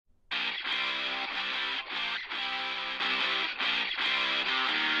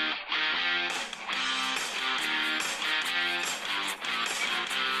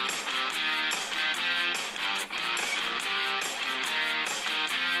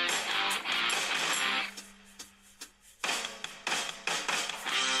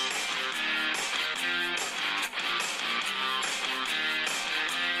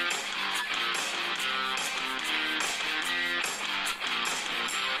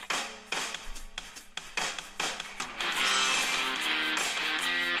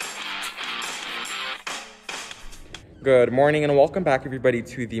Good morning and welcome back everybody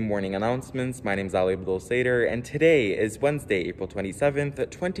to the morning announcements. My name is Ali Abdul Sader and today is Wednesday, April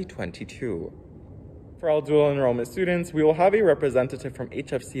 27th, 2022. For all dual enrollment students, we will have a representative from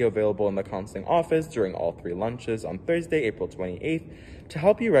HFC available in the counseling office during all 3 lunches on Thursday, April 28th to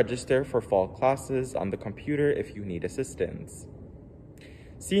help you register for fall classes on the computer if you need assistance.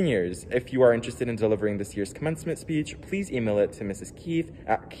 Seniors, if you are interested in delivering this year's commencement speech, please email it to Mrs.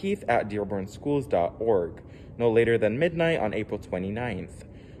 Keith@dearbornschools.org. no later than midnight on April 29th.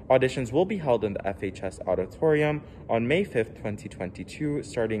 Auditions will be held in the FHS Auditorium on May 5th, 2022,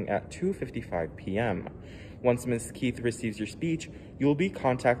 starting at 2:55 p.m. Once Ms. Keith receives your speech, you will be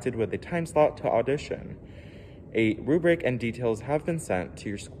contacted with a time slot to audition. A rubric and details have been sent to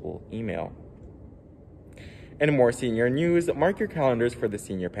your school email. In more senior news, mark your calendars for the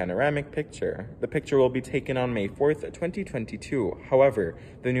senior panoramic picture. The picture will be taken on May 4th, 2022. However,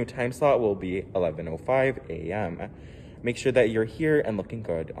 the new time slot will be 11:05 a.m. Make sure that you're here and looking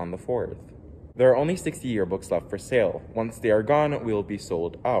good on the 4th. There are only 60 yearbooks left for sale. Once they are gone, we will be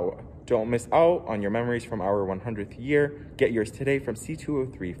sold out. Don't miss out on your memories from our 100th year. Get yours today from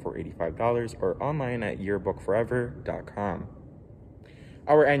C203 for $85 or online at yearbookforever.com.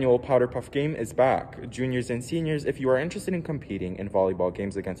 Our annual Powder Puff game is back. Juniors and seniors, if you are interested in competing in volleyball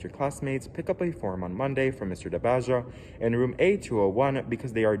games against your classmates, pick up a form on Monday from Mr. DeBaja in room A201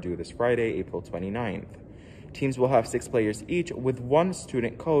 because they are due this Friday, April 29th. Teams will have 6 players each with 1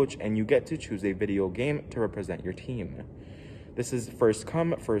 student coach, and you get to choose a video game to represent your team. This is first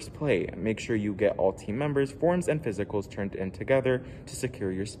come, first play. Make sure you get all team members' forms and physicals turned in together to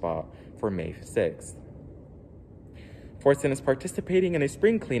secure your spot for May 6th. Fortson is participating in a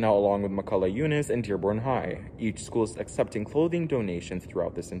spring cleanout along with McCullough Eunice and Dearborn High. Each school is accepting clothing donations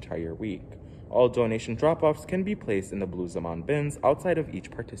throughout this entire week. All donation drop-offs can be placed in the blue Zaman bins outside of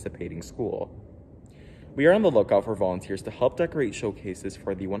each participating school. We are on the lookout for volunteers to help decorate showcases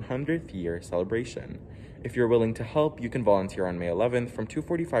for the 100th year celebration. If you're willing to help, you can volunteer on May 11th from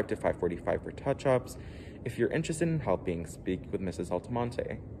 2:45 to 5:45 for touch-ups. If you're interested in helping, speak with Mrs.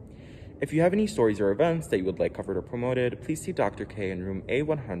 Altamonte. If you have any stories or events that you would like covered or promoted, please see Dr. K in room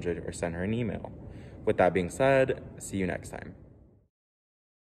A100 or send her an email. With that being said, see you next time.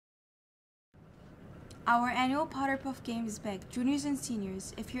 Our annual Powder Puff game is back. Juniors and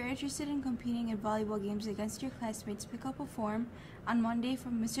seniors, if you're interested in competing in volleyball games against your classmates, pick up a form on Monday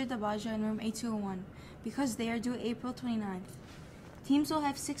from Mr. Dabaja in room A201 because they are due April 29th. Teams will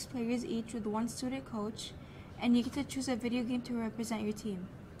have 6 players each with 1 student coach, and you get to choose a video game to represent your team.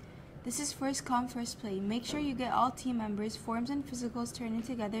 This is first come, first play. Make sure you get all team members' forms and physicals turned in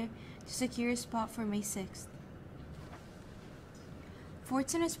together to secure a spot for May 6th.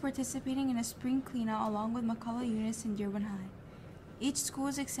 Fortson is participating in a spring cleanout along with McCullough Eunice and Dearborn High. Each school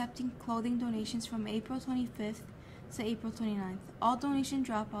is accepting clothing donations from April 25th to April 29th. All donation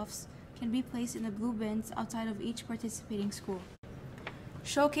drop-offs can be placed in the blue bins outside of each participating school.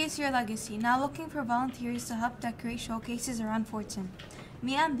 Showcase your legacy. Now looking for volunteers to help decorate showcases around Fortson.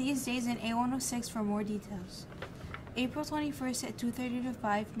 Meet on these days in A106 for more details. April 21st at 2:30 to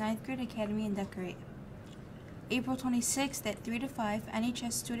 5, 9th Grade Academy and Decorate. April 26th at 3 to 5,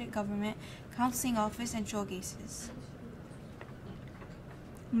 NHS Student Government Counseling Office and Showcases.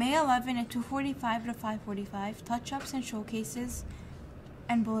 May 11 at 2:45 to 5:45, touch-ups and showcases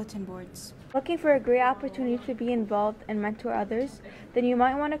and bulletin boards. Looking for a great opportunity to be involved and mentor others? Then you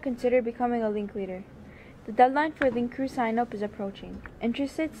might want to consider becoming a link leader. The deadline for Link Crew sign-up is approaching.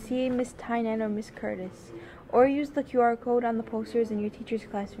 Interested? See Ms. Tynan or Ms. Curtis, or use the QR code on the posters in your teachers'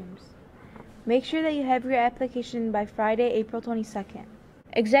 classrooms. Make sure that you have your application in by Friday, April 22nd.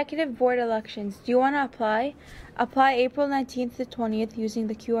 Executive Board elections. Do you want to apply? Apply April 19th to 20th using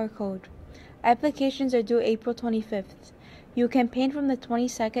the QR code. Applications are due April 25th. You campaign from the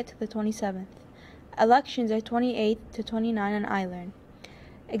 22nd to the 27th. Elections are 28th to 29 on iLearn.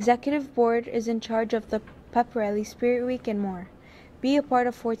 Executive Board is in charge of the pep rally, Spirit Week, and more. Be a part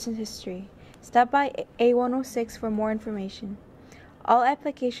of Fortson's history. Stop by A106 for more information. All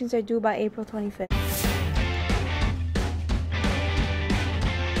applications are due by April 25th.